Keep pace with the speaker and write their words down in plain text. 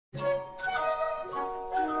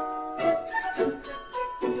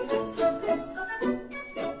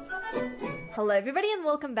Hello everybody and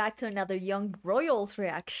welcome back to another Young Royals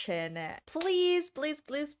reaction. Please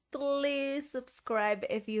subscribe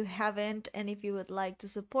if you haven't, and if you would like to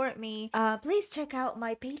support me, please check out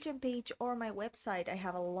my Patreon page or my website. I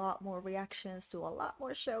have a lot more reactions to a lot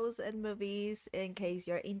more shows and movies in case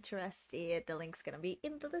you're interested. The link's gonna be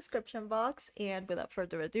in the description box, and without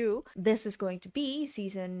further ado, this is going to be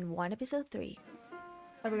season 1 episode 3.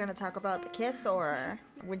 Are we gonna talk about the kiss or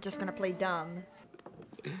we're just gonna play dumb?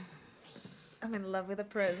 I'm in love with the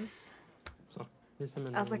prince. Så,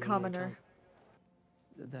 as a commoner.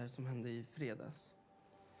 Det där som hände I fredags.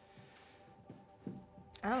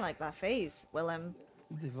 I don't like that face, Willem.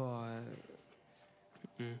 Det var...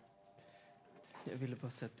 Jag ville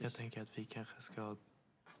bara säga att... Jag tänker att vi kanske ska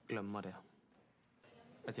glömma det.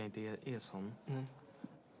 Att jag inte är sån.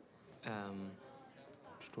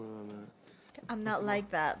 Förstår du vad jag menar? I'm not like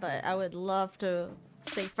that, but I would love to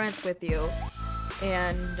stay friends with you.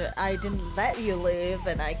 And I didn't let you leave,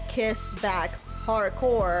 and I kiss back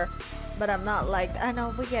hardcore. But I'm not like, I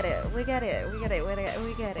know, we get it. It's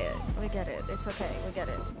okay, we get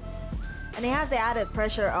it. And he has the added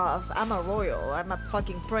pressure of, I'm a royal, I'm a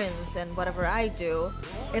fucking prince, and whatever I do,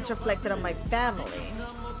 it's reflected on my family.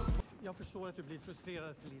 Jag förstår att du blir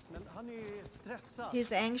frustrerad, Felice, men han är stressad.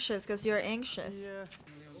 He's anxious because you're anxious.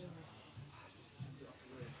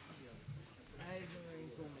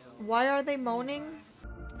 Why are they moaning?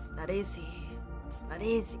 It's not easy. It's not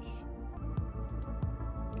easy.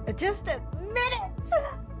 Just a minute!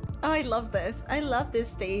 Oh, I love this. I love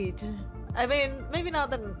this stage. I mean, maybe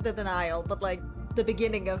not the denial, but like the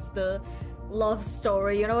beginning of the love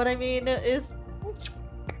story, you know what I mean? Is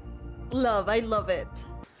love. I love it.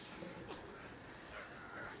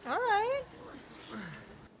 Alright.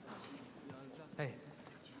 Hej.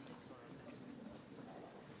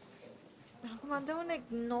 Oh, come on, don't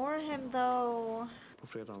ignore him though. På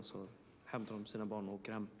fredagen så hämtar de sina barn och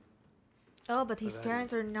åker hem. Oh, but his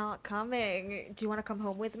parents are not coming. Do you want to come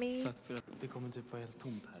home with me? Tack för att det kommer typ vara helt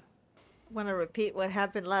tomt här. Want to repeat what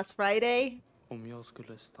happened last Friday? Om jag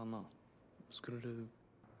skulle stanna, skulle du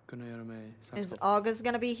kunna göra mig Is sällskap? August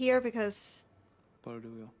gonna be here because... Bara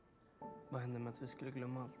du och jag. Vad hände med att vi skulle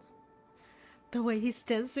glömma allt? The way he's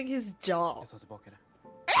tensing his jaw. Jag tar tillbaka det.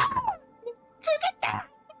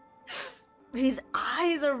 His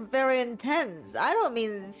eyes are very intense. I don't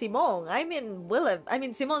mean Simone. I mean Willem. I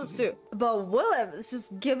mean Simone's too. But Willem is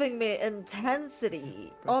just giving me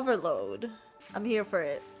intensity overload. I'm here for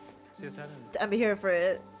it. I'm here for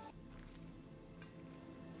it.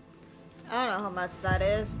 I don't know how much that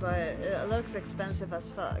is, but it looks expensive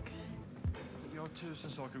as fuck. Jag har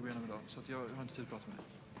 1000 saker att gå igenom idag, så att jag har inte tid att prata med dig.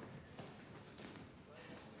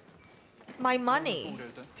 My money.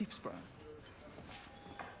 Tips bara.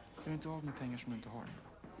 Gör inte av med pengar som du inte har.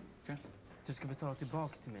 Okej? Du ska betala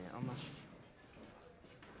tillbaka till mig, annars...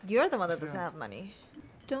 You're the one that doesn't have money.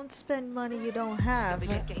 Don't spend money you don't have.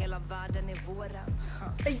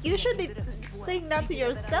 You should be saying that to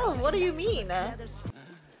yourself. What do you mean?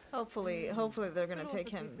 Hopefully they're gonna take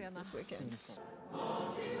him this weekend.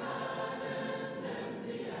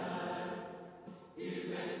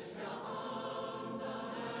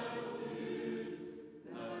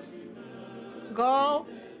 Girl,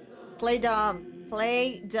 play dumb.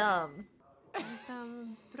 Play dumb.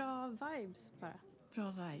 Liksom bra vibes bara.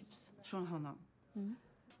 Bra vibes från honom.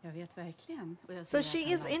 Jag vet verkligen. Och jag So she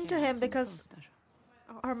is into him because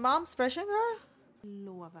her mom's pressuring her?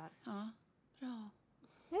 Lovar. Ja, bra.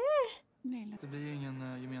 Eh. Det blir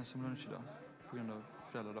ingen gemensam lunch idag på grund av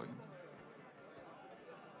föräldradagen.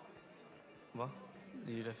 Va?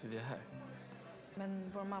 Det är ju därför vi är här.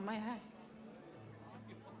 Men vår mamma är här.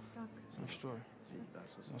 Jag förstår.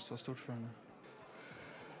 Det måste vara stort för henne.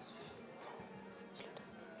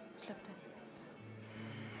 Släpp det.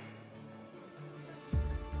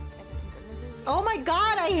 Oh my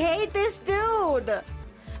god, I hate this dude!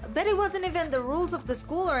 Bet it wasn't even the rules of the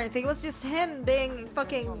school or anything. It was just him being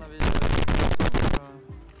fucking... Det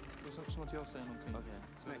är som att jag säger någonting.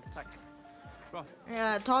 Snyggt, tack. Bra.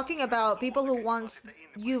 Yeah, talking about people who wants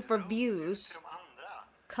you for views.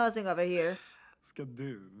 Cussing over here. Ska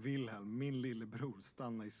du, Wilhelm, min lillebror,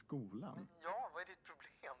 stanna I skolan? Ja, vad är ditt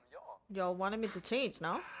problem? Ja. Y'all wanted me to change,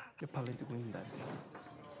 no? Jag pallar inte gå in där.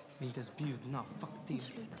 Vi är inte ens bjudna, fuck det.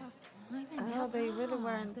 Sluta. Oh, they really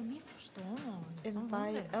weren't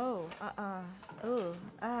invited. Oh,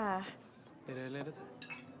 Är det ledigt?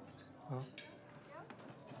 Ja.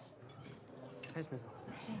 Hej Smith.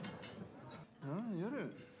 Ja, gör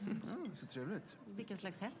du? Ja, så trevligt. Vilken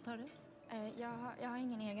slags häst har du? Jag har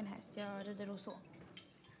ingen egen häst. Jag rider rousseau.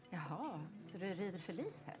 Jaha, så du rider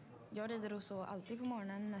Felice häst? Jag rider Rousseau alltid på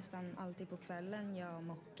morgonen, nästan alltid på kvällen. Jag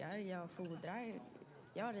mockar, jag fodrar.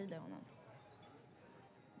 Jag rider honom.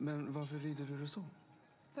 Men varför rider du så?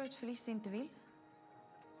 För att Felice inte vill.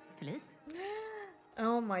 Felice?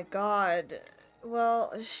 Oh my god.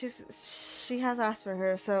 Well, she has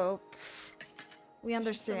Asperger, so we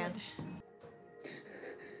understand.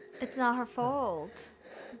 It's not her fault.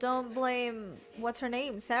 Don't blame what's her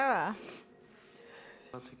name, Sarah.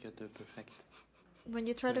 Jag tycker att du är perfekt. When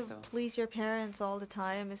you try to please your parents all the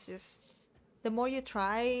time, it's just the more you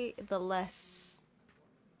try, the less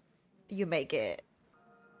you make it.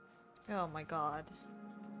 Oh my god.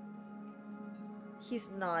 He's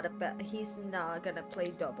not gonna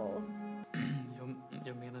play double.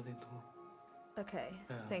 Jag menade inte hon. Okay,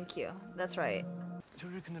 thank you. That's right.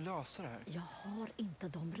 Tror du kunde lösa det här? Jag har inte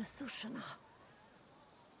de resurserna.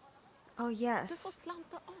 Oh Du får yes.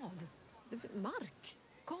 slanta av. Mark,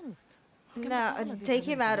 konst. No, take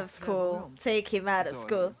him out of school. Take him out of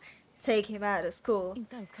school. Take him out of school.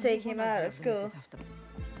 Take him out of school.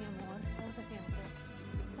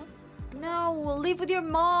 No, live with your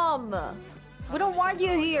mom. We don't want you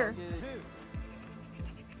here.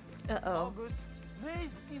 Uh-oh. Nej,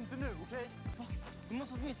 inte nu, okej? Du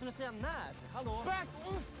måste åtminstone säga när. Hallå? Back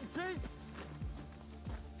off, okej?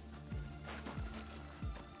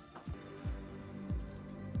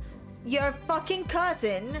 Your fucking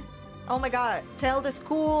cousin. Oh my god. Tell the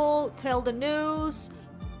school, tell the news,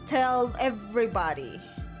 tell everybody.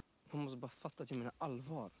 Hon måste bara fatta att jag menar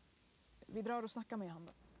allvar. Vi drar och snackar med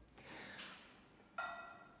honom.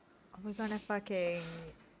 Are we gonna fucking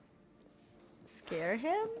scare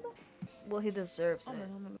him? Well, he deserves it.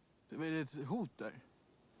 Det är ett hot där.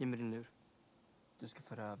 Ge mig din lur. Du ska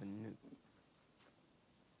föra över nu.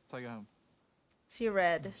 Tagga hem. See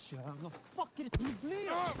red. Jävla fuck, är det ett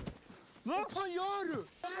problem? Vad fan gör du?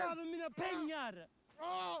 Över mina pengar!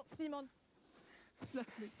 Simon!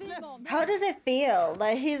 Simon! How does it feel?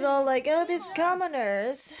 Like he's all like, oh, these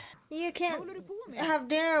commoners. You can't have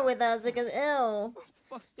dinner with us because ew.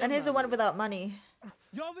 And he's the one without money.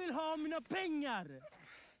 Jag vill ha mina pengar!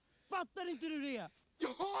 Fattar inte du det? Jag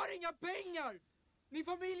har inga pengar! Min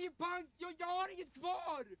familjebank, jag har inget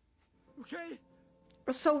kvar! Okej?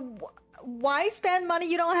 So why spend money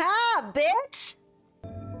you don't have, bitch?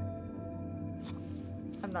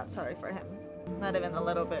 I'm not sorry for him. Not even a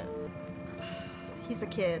little bit. He's a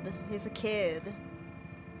kid. He's a kid.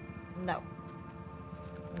 No.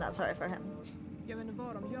 I'm not sorry for him. Jag vet inte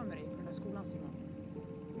vad de gömmer dig på den här skolan, Simon.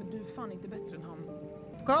 Men du är fan inte bättre än han.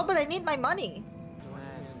 Girl, but I need my money.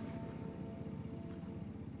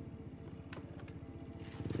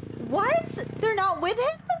 What? They're not with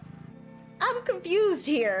him? I'm confused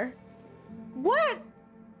here. What?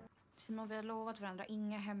 Simon, vi har lovat varandra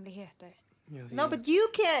inga hemligheter. No, but you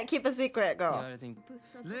can't keep a secret, girl. Jag tänkte...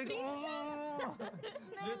 Lägg av!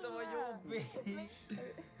 Sluta vara jobbig!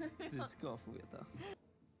 Du ska få veta.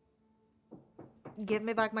 Give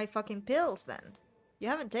me back my fucking pills then. You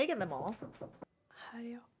haven't taken them all. Här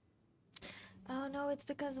är jag. Oh no, it's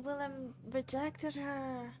because Willem rejected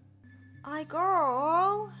her. I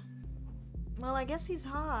girl. Well, I guess he's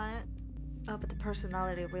hot. Oh, but the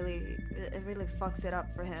personality really fucks it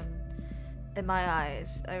up for him. In my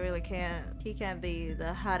eyes, I really can't. He can't be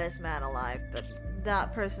the hottest man alive, but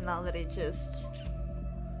that personality just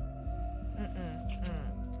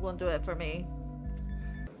won't do it for me.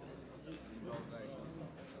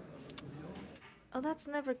 Oh, that's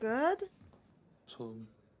never good. Så... Vad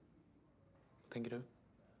tänker du?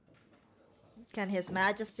 Can His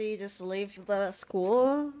Majesty just leave the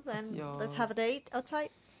school and Ja. let's have a date outside?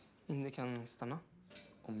 Inte kan stanna.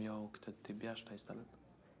 Om jag åkte till Bjärsta istället.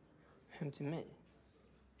 Hem till mig.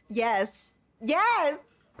 Yes! Yes!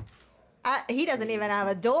 He doesn't even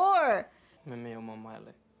have a door! Med mig och mamma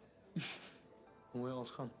eller? Hon är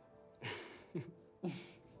asskön.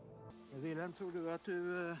 Wilhelm, tror du att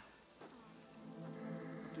du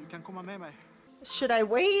kan komma med mig? Should I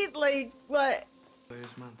wait? Like, what? Vad är det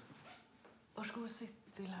som hänt? Varsågod och sitt,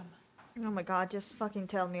 Wilhelm. Oh my god, just fucking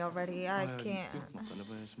tell me already. I Har jag can't. gjort något eller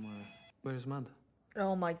vad är det som har... Vad är det som hänt?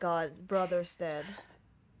 Oh my god, brother's dead.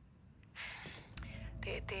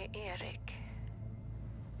 Det är Erik.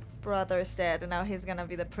 Brother's dead and now he's gonna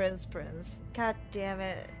be the prince. God damn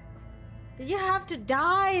it. Did you have to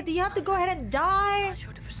die? Did you have to go ahead and die? Han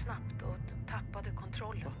körde för snabbt och tappade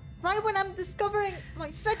kontrollen. Right when I'm discovering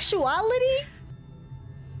my sexuality?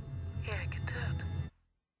 Erik är död.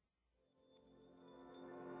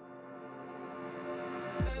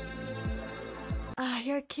 Ah,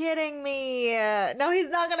 you're kidding me. Now he's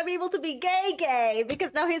not gonna be able to be gay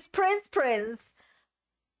because now he's prince.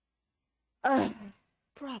 Ugh.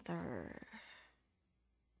 Brother.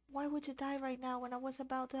 Why would you die right now when I was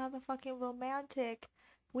about to have a fucking romantic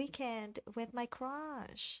weekend with my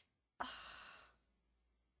crush?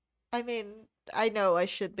 I mean, I know I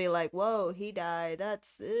should be like, whoa, he died,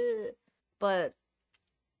 that's it. But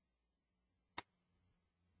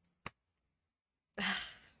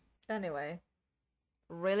anyway,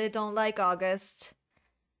 really don't like August.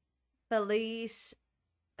 Felici.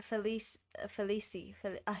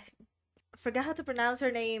 I forgot how to pronounce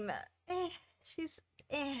her name.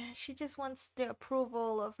 She just wants the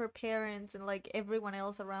approval of her parents and like everyone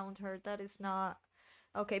else around her. That is not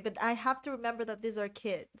okay. But I have to remember that these are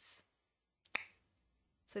kids,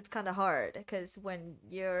 so it's kind of hard because when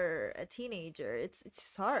you're a teenager, it's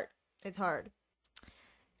just hard. It's hard.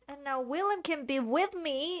 And now Willem can be with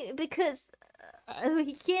me because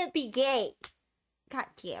he can't be gay. God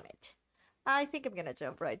damn it. I think I'm gonna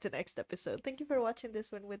jump right to next episode. Thank you for watching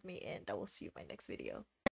this one with me, and I will see you in my next video.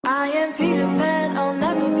 I am Peter Pan, I'll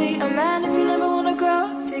never be a man if you never wanna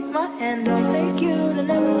grow. Take my hand, I'll take you to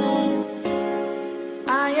Neverland.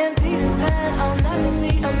 I am Peter Pan, I'll never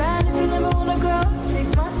be a man if you never wanna grow.